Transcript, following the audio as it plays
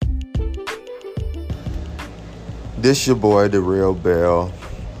This your boy, The Real Bell,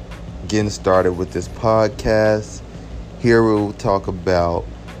 getting started with this podcast. Here we'll talk about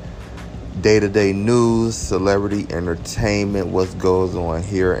day-to-day news, celebrity entertainment, what goes on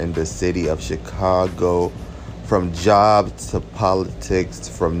here in the city of Chicago, from jobs to politics,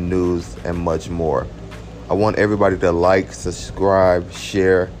 from news, and much more. I want everybody to like, subscribe,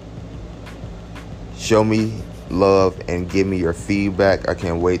 share, show me love, and give me your feedback. I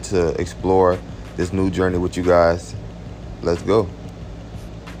can't wait to explore this new journey with you guys. Let's go.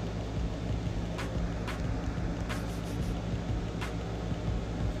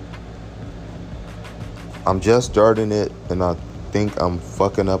 I'm just starting it and I think I'm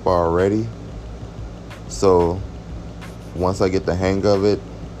fucking up already. So once I get the hang of it,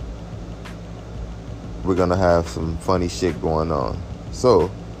 we're gonna have some funny shit going on. So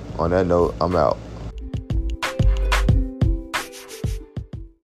on that note, I'm out.